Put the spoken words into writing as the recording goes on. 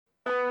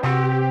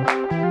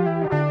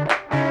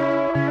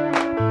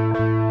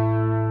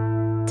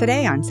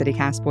Today on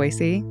CityCast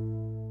Boise,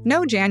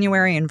 no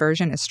January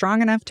inversion is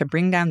strong enough to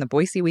bring down the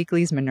Boise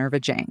Weekly's Minerva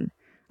Jane.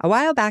 A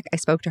while back, I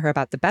spoke to her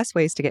about the best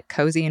ways to get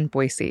cozy in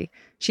Boise.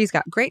 She's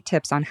got great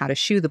tips on how to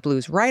shoo the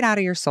blues right out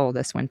of your soul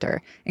this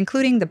winter,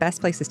 including the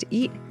best places to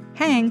eat,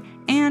 hang,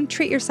 and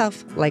treat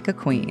yourself like a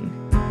queen.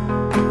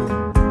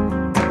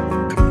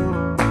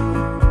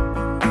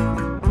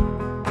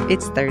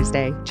 It's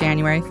Thursday,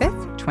 January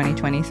 5th,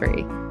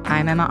 2023.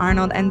 I'm Emma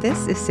Arnold, and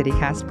this is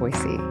CityCast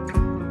Boise.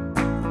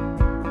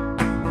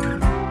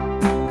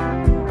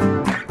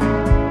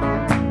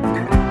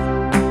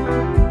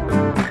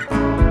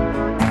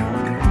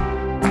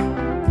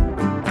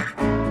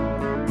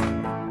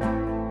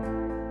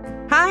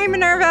 Hi,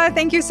 Minerva.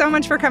 Thank you so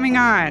much for coming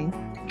on.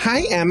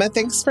 Hi, Emma.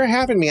 Thanks for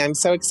having me. I'm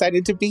so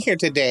excited to be here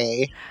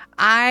today.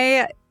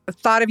 I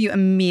thought of you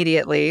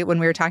immediately when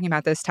we were talking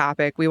about this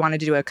topic. We wanted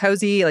to do a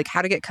cozy, like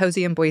how to get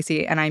cozy in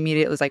Boise. And I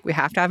immediately was like, we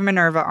have to have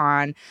Minerva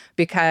on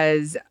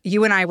because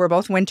you and I were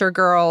both winter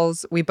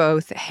girls. We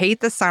both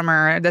hate the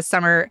summer.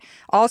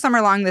 All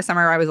summer long this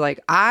summer, I was like,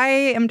 I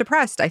am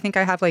depressed. I think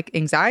I have like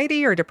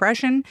anxiety or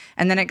depression.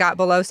 And then it got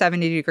below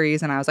 70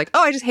 degrees and I was like,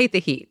 oh, I just hate the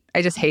heat.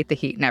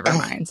 Never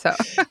mind. So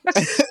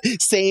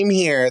same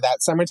here. That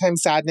summertime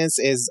sadness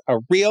is a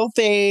real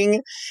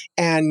thing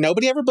and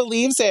nobody ever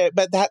believes it.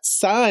 But that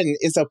sun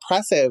is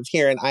oppressive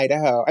here in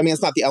Idaho. I mean,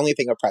 it's not the only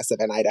thing oppressive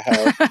in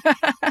Idaho.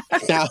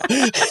 No.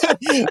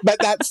 But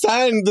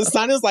the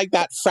sun is like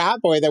that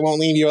frat boy that won't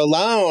leave you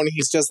alone.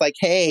 He's just like,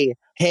 hey,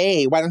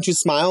 why don't you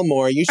smile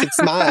more? You should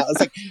smile. It's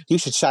like, you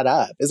should shut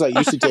up is what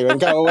you should do and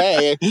go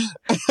away.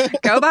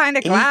 Go behind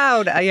a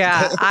cloud.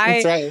 Yeah.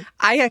 That's right.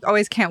 I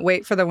always can't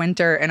wait for the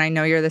winter, and I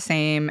know you're the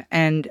same.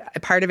 And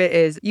part of it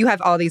is you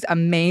have all these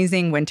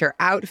amazing winter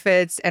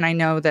outfits, and I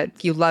know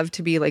that you love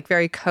to be like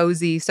very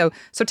cozy. So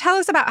tell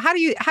us about how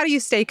do you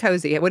stay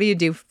cozy? What do you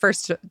do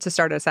first to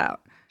start us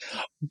out?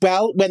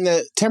 Well, when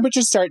the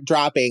temperatures start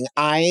dropping,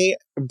 I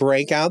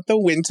break out the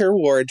winter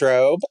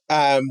wardrobe,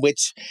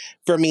 which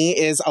for me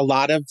is a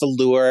lot of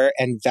velour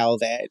and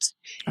velvet.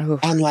 Oh.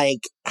 And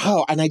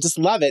I just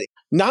love it.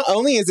 Not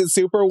only is it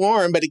super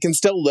warm, but it can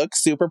still look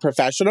super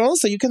professional.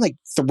 So you can like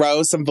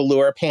throw some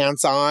velour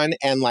pants on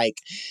and like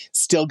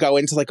still go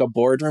into like a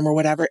boardroom or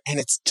whatever. And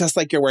it's just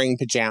like you're wearing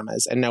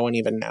pajamas and no one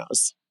even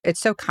knows. It's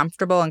so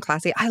comfortable and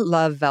classy. I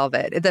love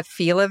velvet. The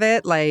feel of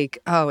it,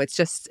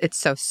 it's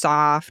so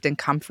soft and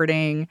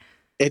comforting.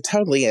 It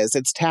totally is.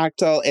 It's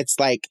tactile. It's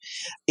like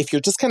if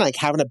you're just kind of like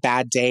having a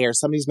bad day or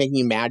somebody's making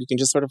you mad, you can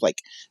just sort of like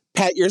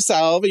pet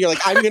yourself and you're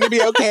like, I'm going to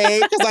be okay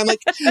because I'm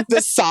like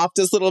the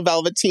softest little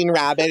velveteen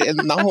rabbit in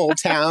the whole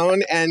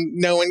town and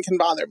no one can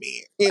bother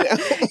me. You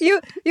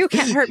know, you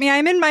can't hurt me.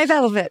 I'm in my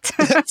velvet.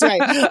 That's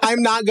right.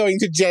 I'm not going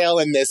to jail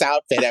in this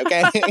outfit.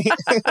 Okay.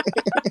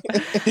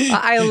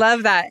 I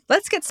love that.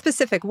 Let's get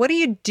specific. What do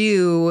you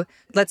do?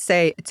 Let's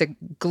say it's a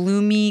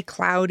gloomy,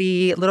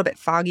 cloudy, a little bit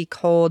foggy,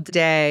 cold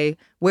day.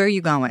 Where are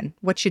you going?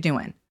 What you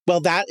doing?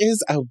 Well, that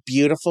is a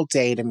beautiful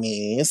day to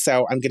me.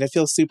 So I'm going to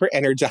feel super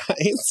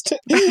energized.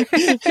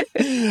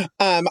 I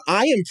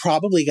am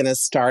probably going to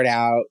start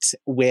out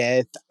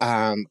with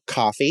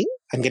coffee.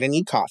 I'm going to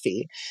need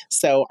coffee.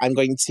 So I'm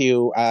going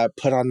to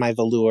put on my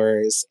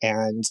velours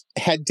and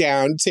head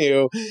down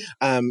to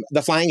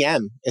the Flying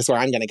M is where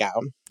I'm going to go.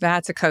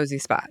 That's a cozy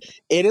spot.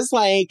 It is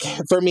like,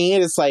 for me,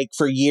 it is like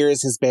for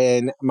years has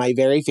been my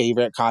very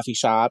favorite coffee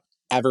shop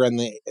ever in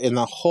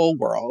the whole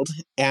world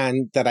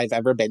and that I've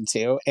ever been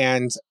to.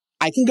 And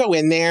I can go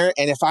in there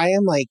and if I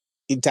am like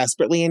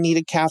desperately in need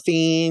of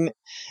caffeine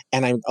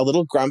and I'm a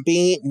little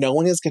grumpy, no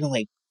one is going to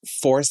like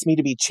force me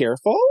to be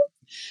cheerful.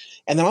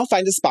 And then I'll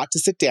find a spot to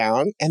sit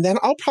down and then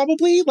I'll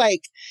probably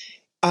like,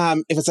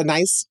 if it's a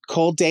nice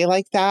cold day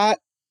like that,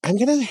 I'm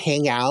going to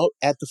hang out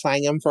at the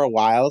Flying M for a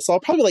while. So I'll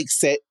probably like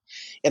sit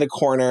in a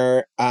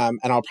corner and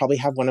I'll probably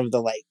have one of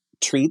the like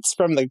treats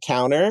from the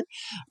counter.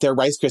 They're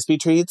Rice Krispie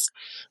treats.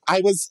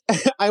 I was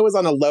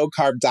on a low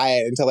carb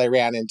diet until I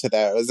ran into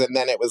those and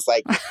then it was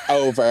like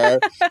over.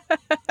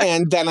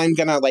 And then I'm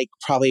gonna like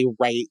probably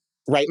write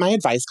my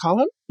advice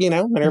column,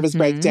 Minerva's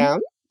breakdown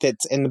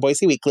that's in the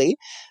Boise Weekly.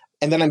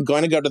 And then I'm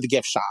going to go to the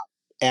gift shop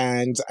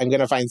and I'm going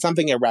to find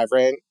something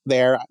irreverent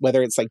there,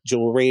 whether it's like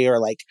jewelry or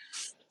like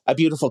a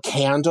beautiful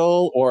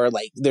candle or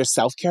like there's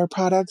self-care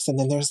products. And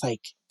then there's like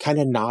kind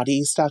of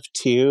naughty stuff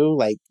too.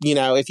 Like,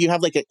 if you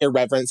have like an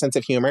irreverent sense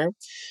of humor,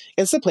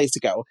 it's the place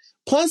to go.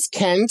 Plus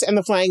Kent and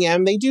the Flying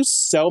M, they do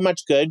so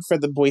much good for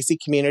the Boise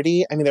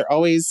community. I mean, they're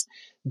always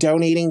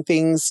donating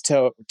things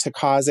to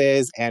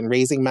causes and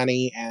raising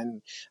money.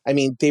 And I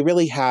mean, they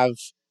really have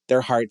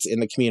their hearts in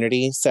the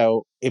community.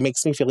 So it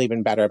makes me feel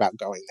even better about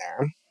going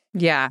there.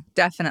 Yeah,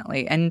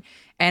 definitely. And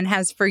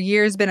has for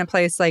years been a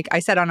place, like I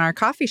said on our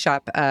coffee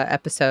shop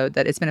episode,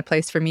 that it's been a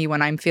place for me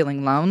when I'm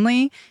feeling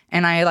lonely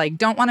and I like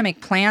don't want to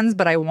make plans,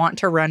 but I want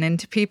to run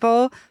into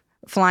people.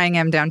 Flying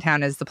M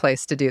downtown is the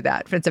place to do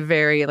that. It's a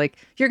very like,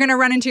 you're going to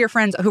run into your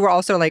friends who are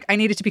also like, I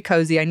needed to be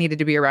cozy. I needed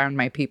to be around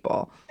my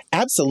people.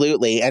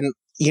 Absolutely. And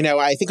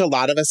I think a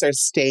lot of us are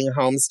staying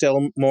home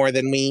still more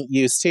than we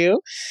used to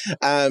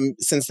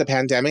since the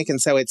pandemic. And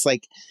so it's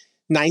like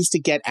nice to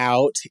get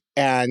out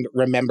and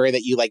remember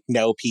that you like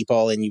know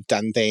people and you've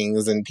done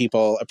things and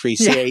people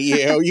appreciate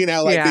you, you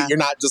know, like that you're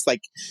not just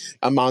like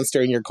a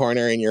monster in your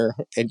corner in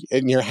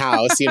your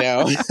house, you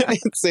know.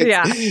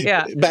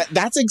 Yeah. But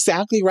that's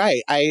exactly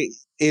right. It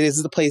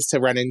is the place to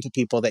run into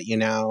people that you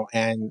know,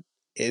 and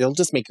it'll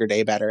just make your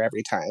day better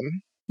every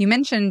time. You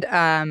mentioned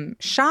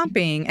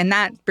shopping, and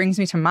that brings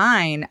me to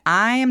mine.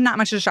 I am not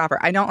much of a shopper.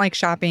 I don't like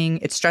shopping.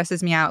 It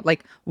stresses me out.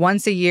 Like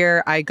once a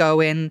year, I go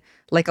in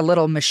like a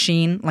little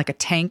machine, like a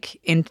tank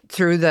in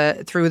through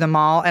the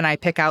mall, and I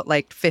pick out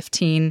like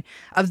 15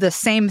 of the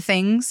same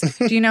things.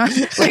 Do you know?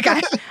 Like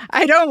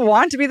I don't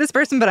want to be this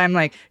person, but I'm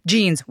like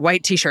jeans,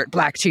 white t-shirt,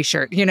 black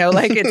t-shirt, you know,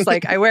 like it's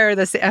like I wear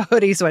this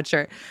hoodie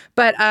sweatshirt.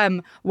 But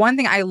one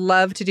thing I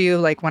love to do,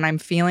 like when I'm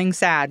feeling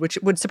sad, which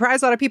would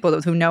surprise a lot of people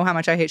who know how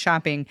much I hate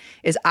shopping,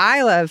 is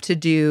I love to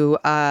do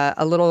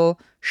a little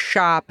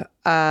shop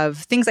of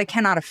things I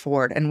cannot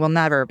afford and will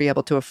never be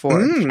able to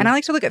afford. And I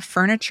like to look at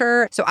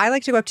furniture. So I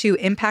like to go up to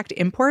Impact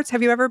Imports.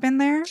 Have you ever been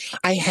there?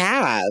 I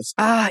have.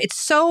 It's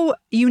so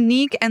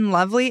unique and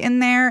lovely in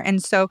there.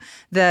 And so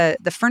the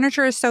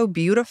furniture is so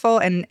beautiful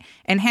and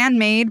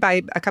handmade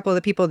by a couple of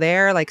the people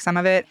there, like some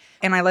of it.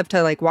 And I love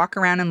to like walk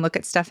around and look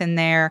at stuff in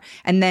there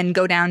and then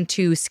go down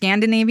to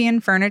Scandinavian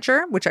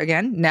furniture, which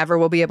again, never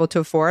will be able to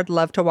afford.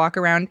 Love to walk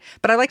around.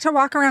 But I like to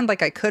walk around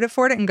like I could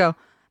afford it and go,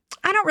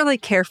 I don't really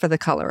care for the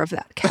color of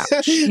that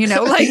couch, you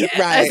know, like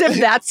as if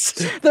that's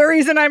the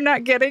reason I'm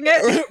not getting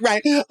it.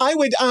 Right. I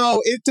would.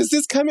 Does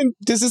this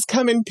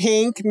come in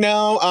pink?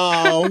 No.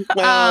 Oh,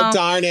 well,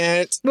 darn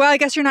it. Well, I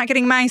guess you're not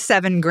getting my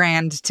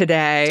 $7,000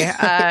 today.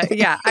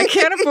 Yeah, I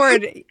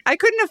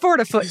couldn't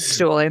afford a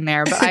footstool in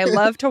there, but I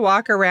love to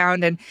walk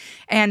around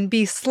and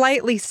be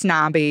slightly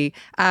snobby.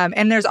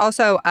 And there's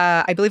also,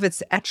 I believe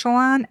it's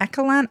Echelon.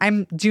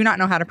 I do not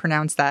know how to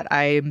pronounce that.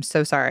 I'm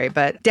so sorry.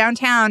 But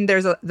downtown,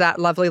 there's that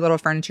lovely little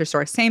furniture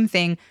store. Same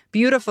thing,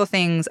 beautiful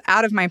things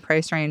out of my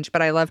price range,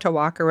 but I love to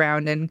walk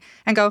around and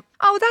go,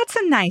 oh, that's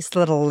a nice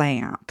little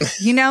lamp.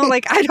 You know,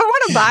 like I don't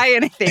want to buy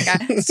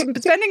anything.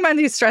 Spending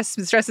money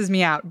stresses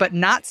me out, but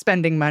not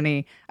spending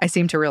money, I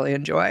seem to really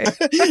enjoy.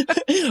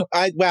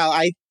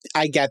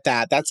 I get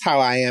that. That's how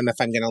I am if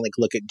I'm going to like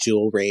look at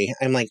jewelry.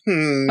 I'm like,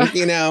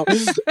 you know,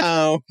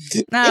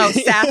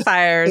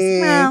 sapphires.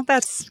 Well,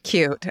 that's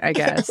cute, I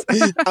guess.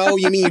 Oh,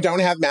 you mean you don't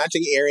have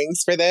matching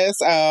earrings for this?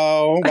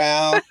 Oh,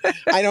 well,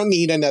 I don't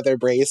need another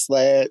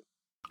bracelet.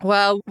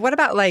 Well, what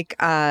about like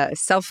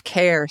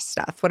self-care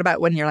stuff? What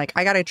about when you're like,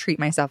 I got to treat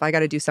myself. I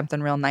got to do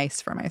something real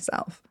nice for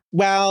myself.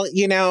 Well,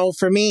 you know,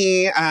 for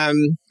me,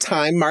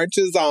 time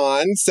marches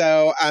on.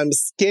 So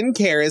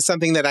skincare is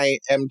something that I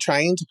am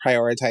trying to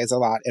prioritize a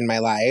lot in my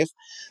life.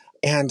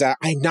 And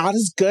I'm not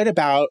as good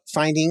about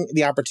finding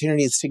the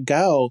opportunities to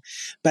go.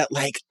 But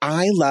like,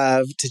 I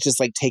love to just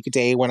like take a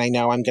day when I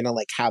know I'm going to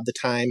like have the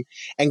time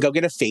and go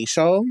get a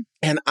facial.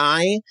 And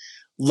I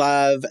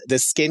love the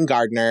skin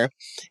gardener.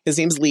 His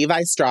name's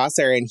Levi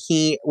Strasser, and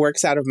he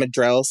works out of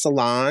Madrill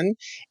Salon.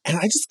 And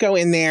I just go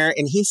in there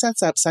and he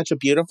sets up such a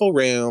beautiful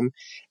room.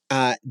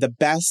 The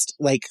best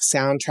like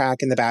soundtrack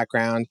in the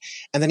background.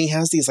 And then he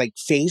has these like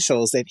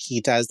facials that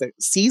he does, the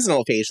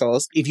seasonal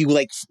facials. If you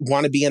like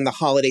want to be in the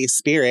holiday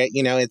spirit,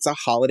 you know, it's a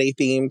holiday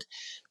themed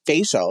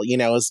facial, you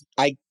know,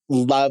 I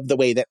love the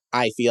way that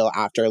I feel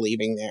after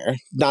leaving there.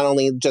 Not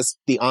only just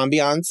the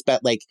ambiance,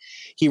 but like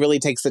he really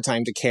takes the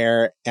time to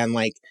care and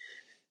like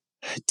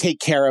take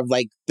care of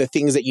like the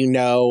things that you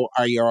know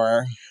are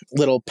your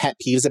little pet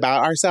peeves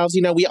about ourselves.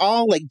 You know, we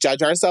all like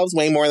judge ourselves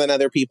way more than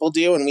other people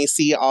do, and we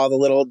see all the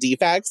little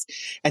defects,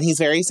 and he's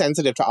very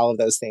sensitive to all of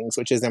those things,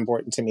 which is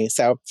important to me.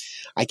 So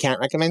I can't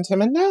recommend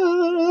him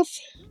enough.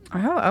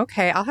 Oh,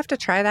 okay. I'll have to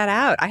try that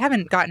out. I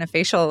haven't gotten a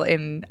facial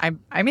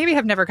I maybe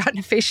have never gotten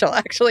a facial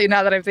actually,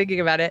 now that I'm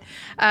thinking about it.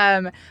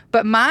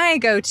 But my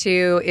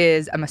go-to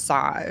is a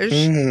massage.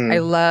 I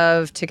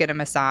love to get a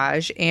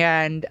massage,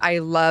 and I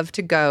love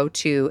to go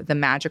to the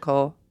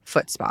Magical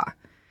Foot Spa.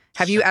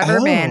 Have you ever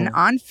been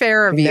on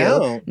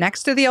Fairview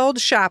next to the old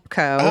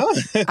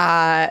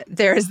Shopco?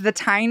 There's the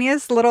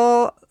tiniest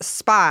little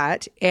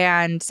spot,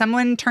 and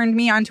someone turned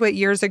me onto it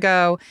years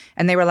ago,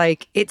 and they were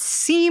like, it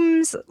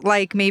seems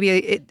like maybe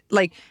it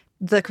like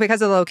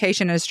because of the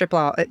location in a strip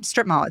mall,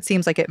 it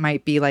seems like it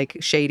might be like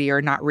shady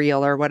or not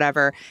real or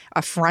whatever,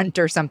 a front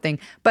or something.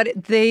 But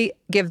they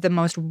give the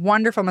most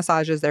wonderful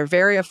massages. They're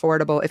very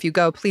affordable. If you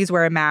go, please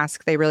wear a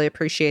mask. They really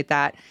appreciate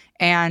that.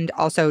 And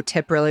also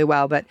tip really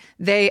well. But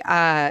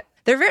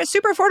they're very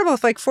super affordable.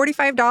 It's like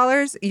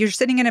 $45. You're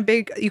sitting in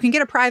you can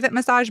get a private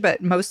massage,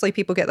 but mostly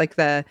people get like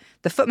the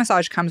foot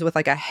massage comes with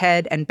like a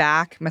head and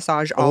back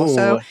massage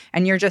also. Ooh.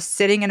 And you're just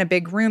sitting in a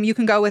big room. You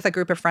can go with a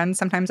group of friends.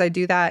 Sometimes I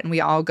do that, and we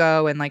all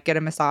go and like get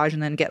a massage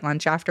and then get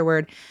lunch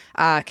afterward.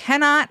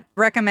 Cannot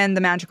recommend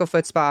the Magical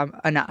Foot Spa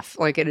enough.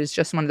 Like it is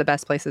just one of the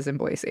best places in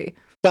Boise.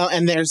 Well,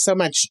 and there's so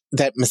much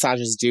that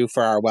massages do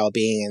for our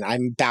well-being, and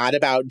I'm bad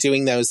about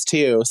doing those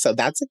too. So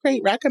that's a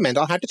great recommend.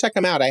 I'll have to check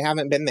them out. I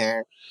haven't been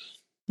there.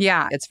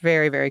 Yeah, it's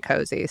very, very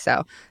cozy.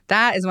 So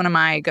that is one of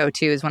my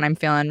go-tos when I'm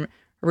feeling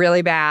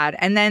really bad.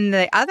 And then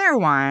the other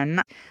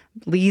one,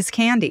 Lee's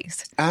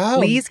Candies. Oh,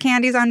 Lee's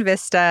Candies on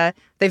Vista.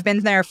 They've been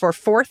there for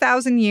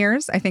 4,000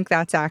 years. I think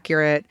that's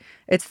accurate.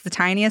 It's the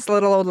tiniest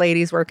little old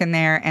ladies working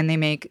there, and they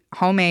make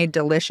homemade,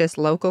 delicious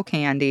local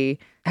candy.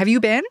 Have you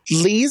been?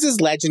 Lee's is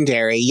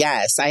legendary.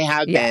 Yes, I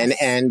have been, Yes.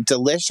 and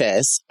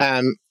delicious.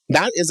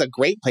 That is a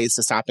great place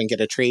to stop and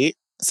get a treat.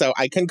 So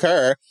I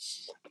concur.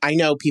 I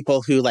know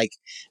people who like,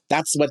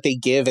 that's what they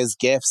give as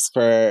gifts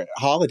for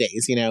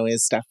holidays,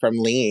 is stuff from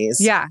Lee's.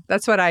 Yeah,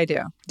 that's what I do.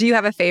 Do you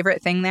have a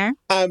favorite thing there?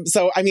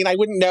 So, I mean, I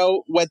wouldn't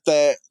know what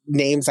the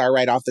names are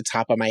right off the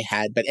top of my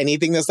head, but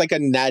anything that's like a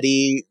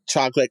nutty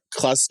chocolate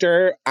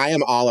cluster, I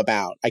am all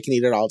about. I can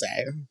eat it all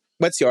day.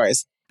 What's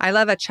yours? I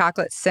love a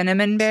chocolate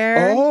cinnamon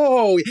bear.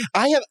 Oh,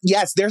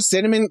 yes, their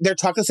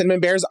chocolate cinnamon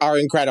bears are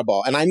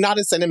incredible. And I'm not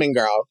a cinnamon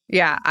girl.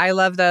 Yeah, I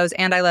love those.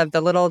 And I love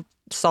the little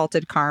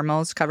salted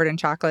caramels covered in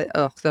chocolate.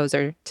 Oh, those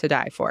are to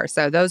die for.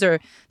 So those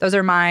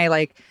are my,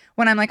 like,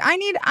 when I'm like, I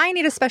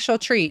need a special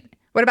treat.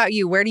 What about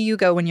you? Where do you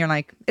go when you're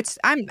like,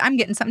 I'm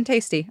getting something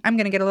tasty. I'm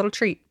going to get a little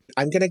treat.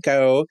 I'm going to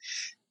go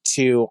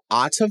to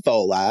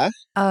Ottavola.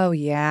 Oh,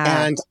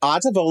 yeah. And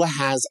Ottavola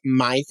has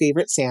my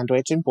favorite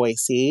sandwich in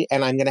Boise.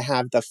 And I'm going to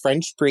have the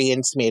French brie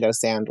and tomato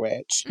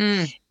sandwich.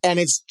 And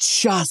it's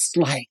just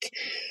like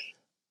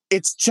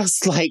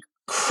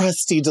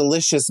crusty,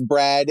 delicious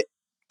bread.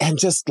 And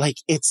just like,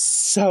 it's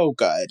so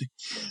good.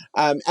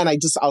 And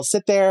I'll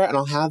sit there and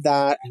I'll have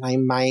that. And I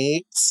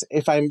might,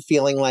 if I'm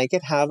feeling like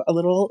it, have a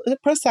little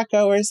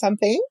Prosecco or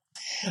something.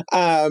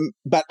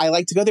 But I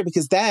like to go there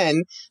because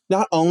then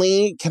not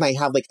only can I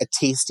have like a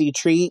tasty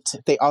treat,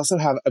 they also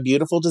have a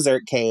beautiful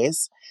dessert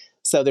case.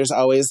 So there's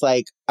always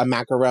like a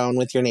macaron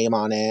with your name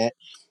on it.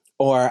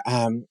 Or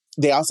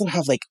they also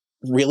have like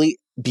really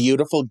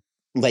beautiful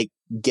like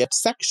gift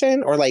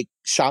section or like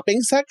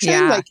shopping section.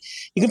 Yeah. Like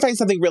you can find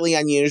something really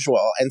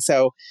unusual. And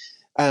so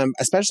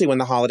especially when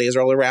the holidays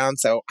roll around.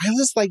 So I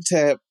just like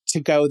to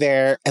go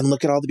there and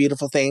look at all the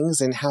beautiful things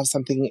and have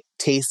something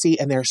tasty.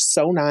 And they're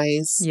so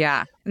nice.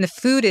 Yeah. And the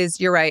food is,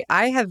 you're right.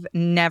 I have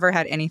never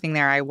had anything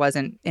there I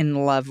wasn't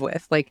in love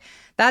with. Like,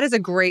 that is a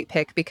great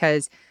pick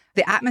because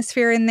the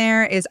atmosphere in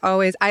there is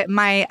always,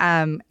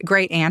 my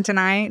great aunt and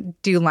I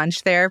do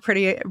lunch there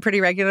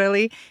pretty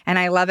regularly. And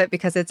I love it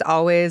because it's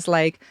always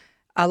like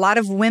a lot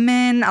of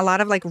women, a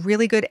lot of like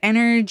really good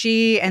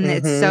energy. And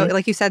it's so,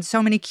 like you said,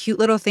 so many cute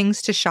little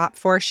things to shop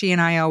for. She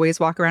and I always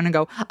walk around and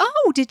go,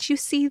 oh, did you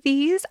see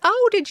these?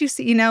 Oh, did you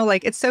see,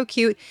 like it's so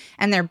cute.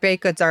 And their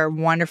baked goods are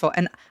wonderful.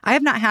 And I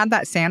have not had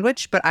that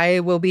sandwich, but I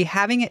will be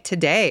having it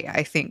today,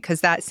 I think, because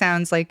that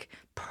sounds like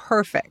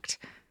perfect.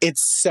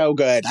 It's so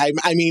good. I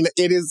mean,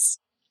 it is.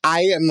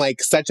 I am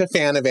like such a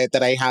fan of it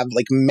that I have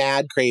like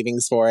mad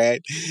cravings for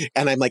it.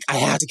 And I'm like, I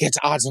have to get to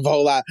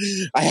Ottavola.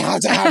 I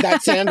have to have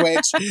that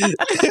sandwich.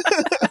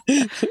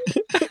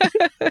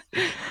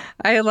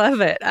 I love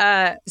it.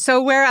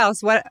 So where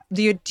else? What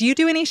do you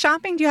do any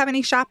shopping? Do you have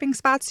any shopping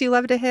spots you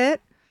love to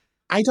hit?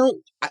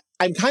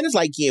 I'm kind of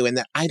like you in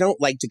that I don't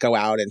like to go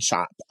out and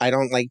shop. I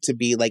don't like to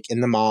be like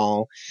in the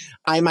mall.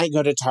 I might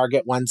go to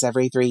Target once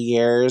every 3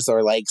 years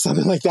or like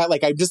something like that.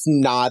 Like I'm just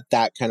not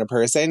that kind of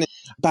person.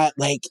 But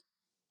like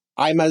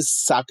I'm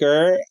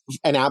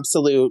an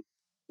absolute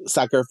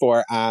sucker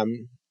for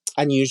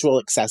unusual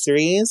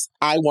accessories.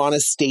 I want a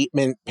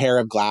statement pair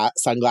of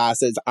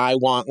sunglasses. I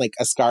want like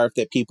a scarf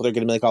that people are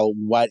going to be like, oh,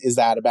 what is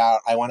that about?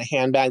 I want a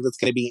handbag that's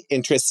going to be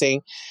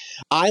interesting.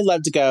 I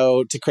love to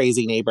go to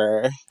Crazy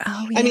Neighbor.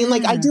 Oh, yeah. I mean,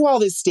 like I do all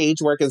this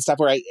stage work and stuff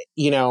where I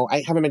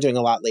haven't been doing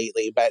a lot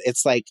lately, but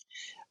it's like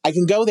I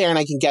can go there and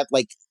I can get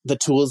like the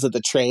tools of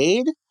the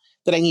trade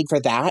that I need for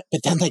that.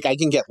 But then like I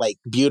can get like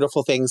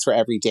beautiful things for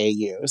everyday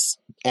use.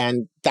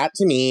 And that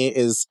to me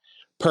is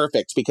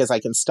perfect because I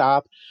can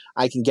stop,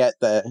 I can get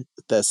the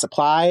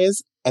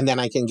supplies, and then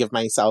I can give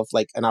myself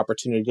like an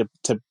opportunity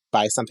to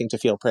buy something to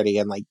feel pretty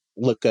and like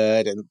look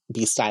good and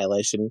be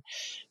stylish.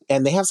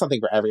 And they have something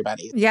for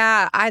everybody.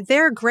 Yeah,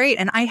 they're great.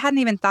 And I hadn't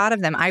even thought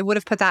of them. I would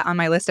have put that on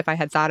my list if I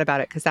had thought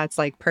about it because that's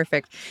like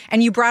perfect.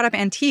 And you brought up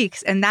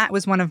antiques, and that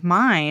was one of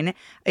mine,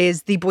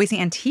 is the Boise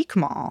Antique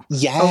Mall.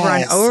 Yes. Over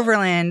on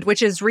Overland,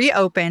 which is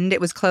reopened.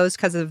 It was closed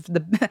because of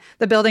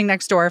the building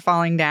next door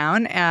falling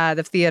down,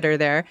 the theater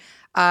there.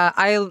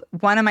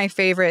 One of my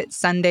favorite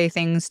Sunday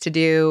things to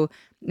do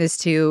is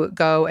to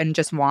go and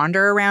just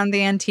wander around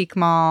the antique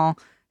mall,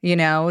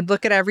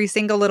 look at every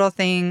single little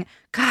thing.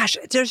 Gosh,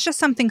 there's just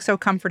something so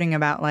comforting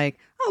about like,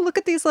 oh, look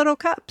at these little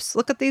cups.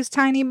 Look at these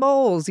tiny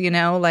bowls,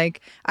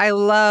 like I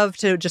love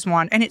to just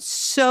wander. And it's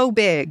so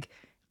big.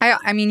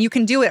 I mean, you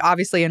can do it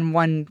obviously in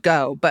one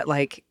go, but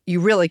like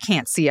you really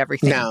can't see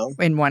everything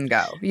in one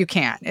go. You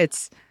can't.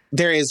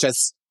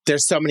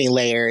 There's so many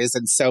layers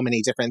and so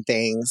many different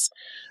things.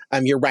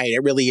 You're right.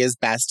 It really is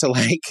best to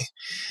like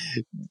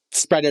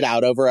spread it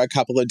out over a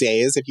couple of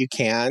days if you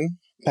can.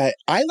 But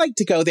I like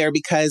to go there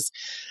because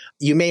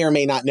you may or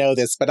may not know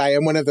this, but I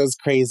am one of those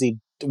crazy,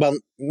 well,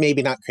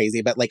 maybe not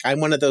crazy, but like I'm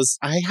one of those,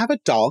 I have a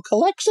doll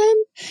collection.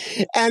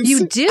 And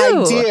you do?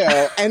 I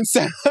do. And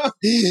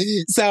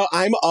so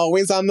I'm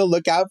always on the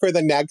lookout for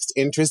the next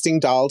interesting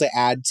doll to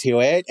add to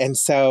it. And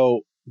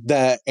so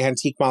the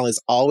antique mall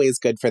is always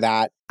good for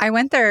that. I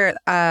went there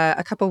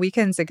a couple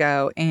weekends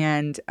ago,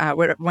 and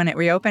when it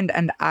reopened,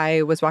 and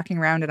I was walking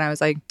around, and I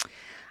was like,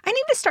 I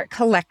need to start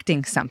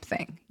collecting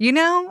something,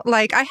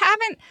 like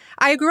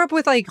I grew up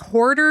with like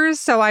hoarders.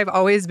 So I've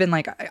always been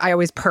like, I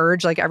always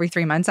purge like every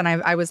 3 months. And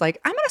I was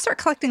like, I'm going to start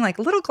collecting like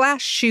little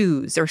glass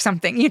shoes or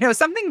something,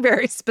 something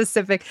very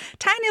specific,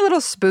 tiny little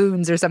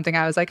spoons or something.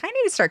 I was like, I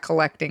need to start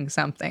collecting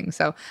something.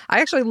 So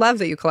I actually love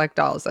that you collect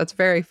dolls. That's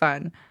very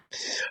fun.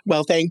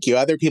 Well, thank you.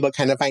 Other people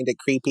kind of find it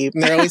creepy.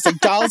 And they're always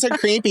like, dolls are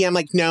creepy. I'm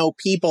like, no,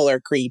 people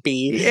are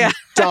creepy. Yeah.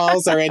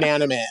 Dolls are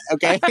inanimate.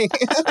 Okay.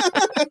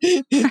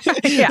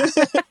 Yeah.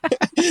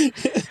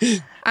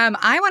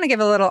 I want to give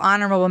a little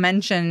honorable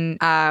mention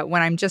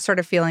when I'm just sort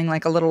of feeling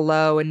like a little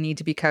low and need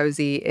to be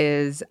cozy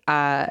is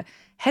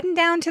heading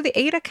down to the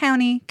Ada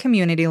County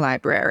Community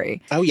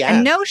Library. Oh, yeah.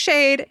 And no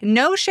shade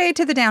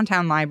to the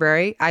downtown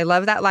library. I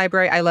love that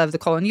library. I love the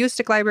Colin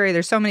Eustick Library.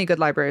 There's so many good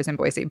libraries in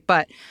Boise.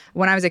 But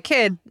when I was a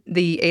kid,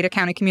 the Ada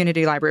County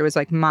Community Library was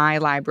like my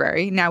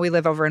library. Now we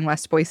live over in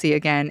West Boise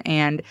again.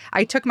 And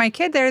I took my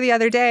kid there the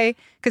other day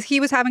because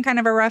he was having kind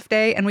of a rough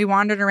day. And we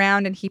wandered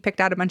around and he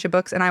picked out a bunch of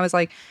books. And I was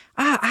like,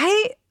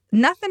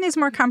 nothing is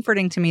more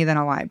comforting to me than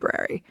a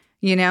library.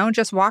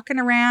 Just walking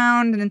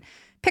around and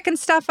picking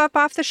stuff up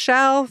off the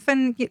shelf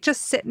and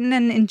just sitting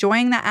and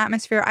enjoying that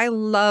atmosphere. I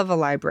love a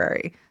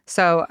library.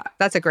 So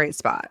that's a great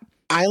spot.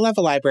 I love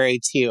a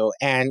library too.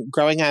 And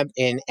growing up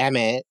in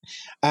Emmett,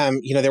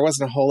 there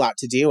wasn't a whole lot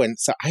to do. And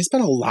so I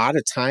spent a lot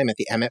of time at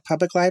the Emmett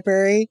Public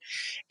Library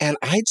and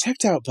I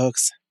checked out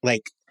books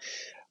like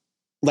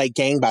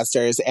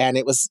gangbusters. And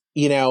it was,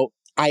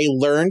 I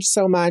learned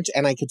so much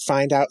and I could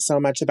find out so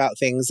much about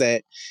things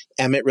that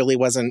Emmett really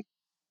wasn't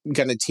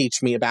going to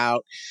teach me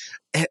about.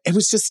 And it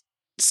was just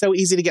so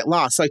easy to get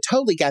lost. So I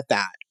totally get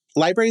that.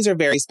 Libraries are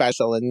very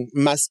special and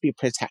must be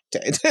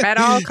protected. At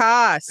all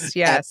costs,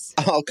 yes.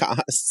 At all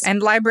costs.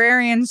 And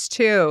librarians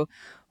too.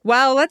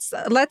 Well,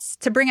 let's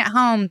to bring it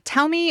home,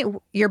 tell me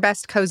your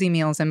best cozy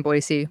meals in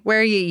Boise.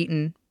 Where are you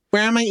eating?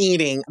 Where am I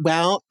eating?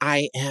 Well,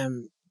 I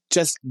am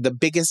just the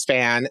biggest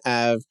fan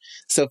of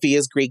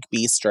Sophia's Greek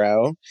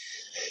Bistro.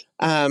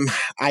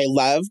 I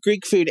love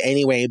Greek food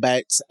anyway,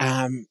 but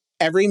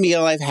every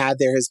meal I've had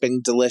there has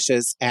been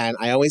delicious and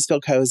I always feel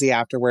cozy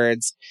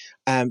afterwards.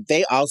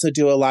 They also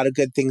do a lot of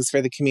good things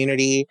for the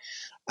community.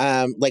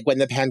 Like when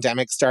the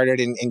pandemic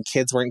started and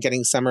kids weren't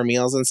getting summer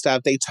meals and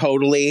stuff, they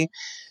totally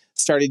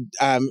started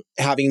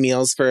having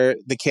meals for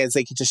the kids.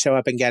 They could just show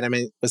up and get them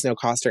and it was no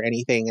cost or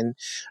anything.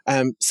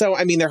 And so,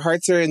 their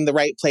hearts are in the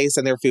right place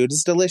and their food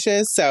is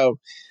delicious. So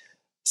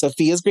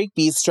Sophia's Greek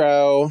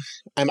Bistro.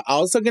 I'm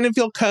also going to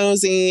feel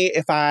cozy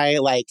if I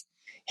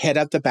hit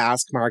up the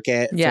Basque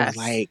Market for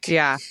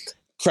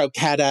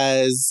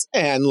croquetas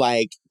and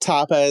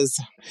tapas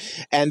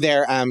and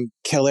their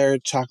killer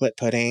chocolate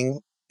pudding.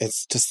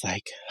 It's just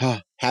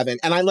heaven.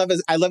 And I love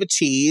a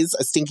cheese,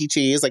 a stinky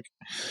cheese,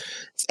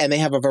 and they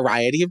have a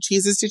variety of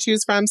cheeses to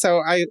choose from.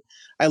 So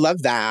I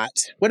love that.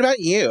 What about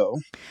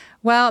you?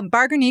 Well,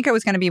 Bar Guernica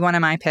was going to be one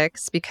of my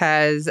picks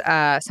because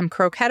some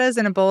croquetas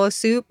and a bowl of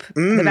soup,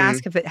 the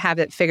Basque have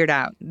it figured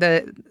out.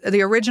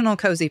 The original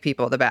cozy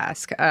people, the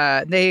Basque,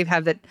 they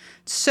have it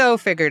so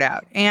figured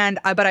out. And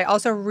but I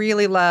also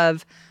really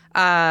love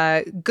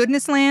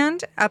Goodness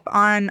Land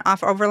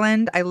off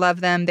Overland. I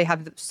love them. They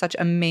have such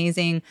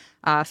amazing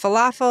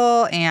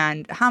falafel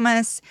and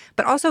hummus,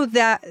 but also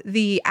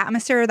the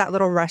atmosphere of that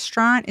little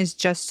restaurant is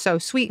just so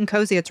sweet and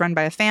cozy. It's run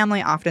by a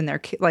family. Often their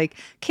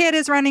kid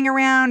is running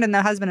around and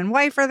the husband and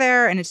wife are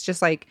there. And it's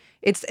just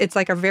it's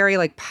like a very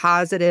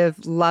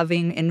positive,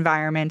 loving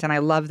environment. And I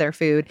love their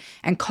food.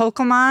 And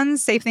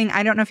Kokelman's, same thing.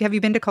 I don't know if have you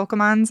been to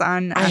Kokelman's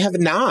on... I have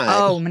not.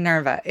 Oh,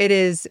 Minerva. It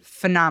is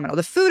phenomenal.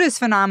 The food is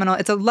phenomenal.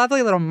 It's a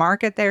lovely little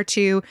market there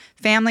too.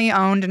 Family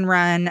owned and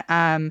run.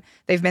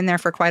 They've been there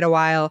for quite a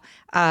while.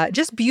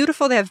 Just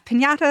beautiful. They have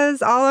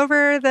piñatas all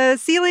over the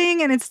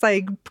ceiling and it's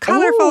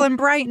colorful and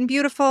bright and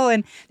beautiful.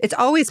 And it's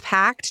always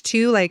packed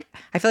too. I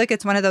feel like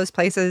it's one of those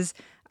places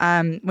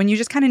when you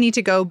just kind of need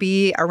to go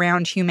be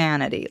around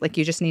humanity.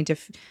 You just need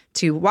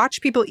to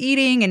watch people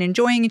eating and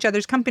enjoying each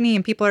other's company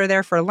and people are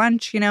there for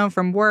lunch,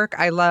 from work.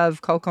 I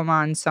love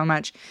Kokelman so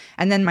much.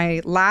 And then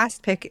my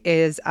last pick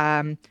is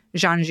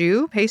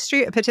Jeanju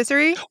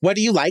patisserie. What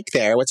do you like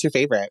there? What's your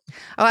favorite?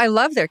 Oh, I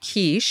love their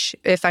quiche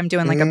if I'm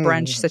doing a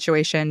brunch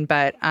situation,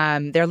 but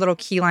their little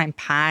key lime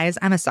pies.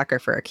 I'm a sucker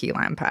for a key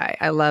lime pie.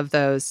 I love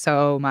those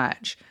so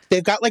much.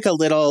 They've got a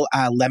little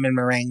lemon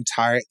meringue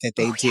tart that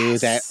they do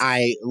that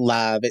I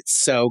love.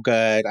 It's so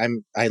good.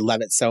 I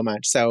love it so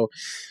much. So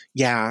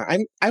yeah,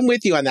 I'm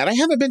with you on that. I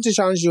haven't been to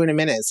Jeanju in a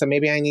minute, so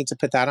maybe I need to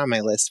put that on my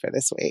list for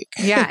this week.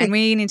 Yeah, and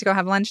we need to go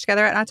have lunch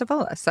together at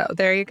Atavola. So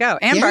there you go.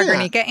 And Bar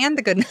Guernica and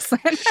the Goodness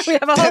Land. We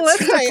have a whole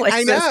list of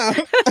places.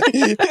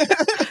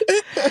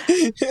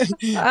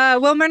 I know.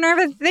 Well,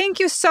 Minerva, thank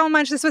you so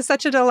much. This was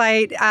such a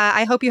delight.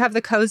 I hope you have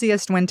the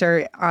coziest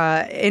winter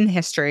in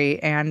history,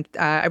 and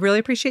I really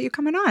appreciate you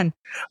coming on.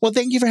 Well,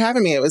 thank you for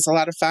having me. It was a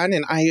lot of fun,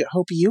 and I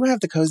hope you have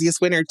the coziest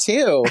winter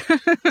too.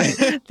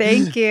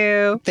 Thank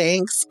you.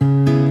 Thanks.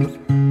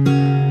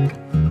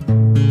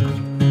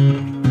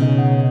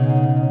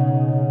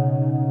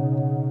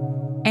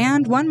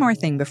 more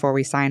thing before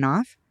we sign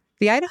off.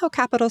 The Idaho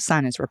Capital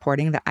Sun is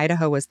reporting that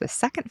Idaho was the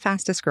second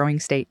fastest growing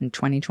state in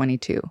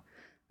 2022.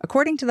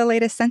 According to the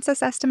latest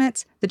census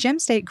estimates, the Gem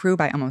State grew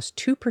by almost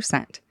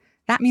 2%.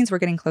 That means we're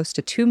getting close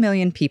to 2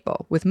 million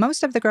people, with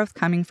most of the growth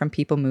coming from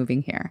people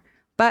moving here.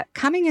 But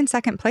coming in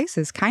second place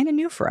is kind of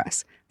new for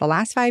us. The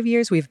last 5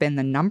 years, we've been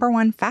the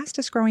 #1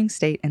 fastest growing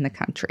state in the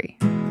country.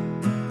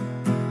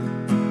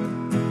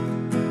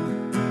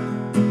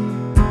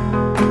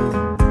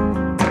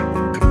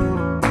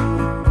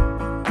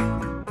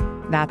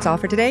 That's all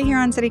for today here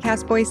on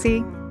CityCast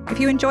Boise. If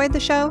you enjoyed the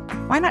show,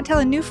 why not tell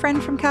a new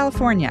friend from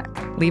California?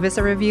 Leave us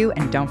a review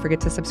and don't forget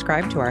to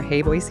subscribe to our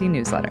Hey Boise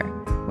newsletter.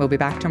 We'll be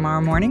back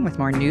tomorrow morning with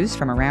more news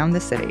from around the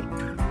city.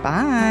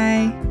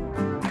 Bye!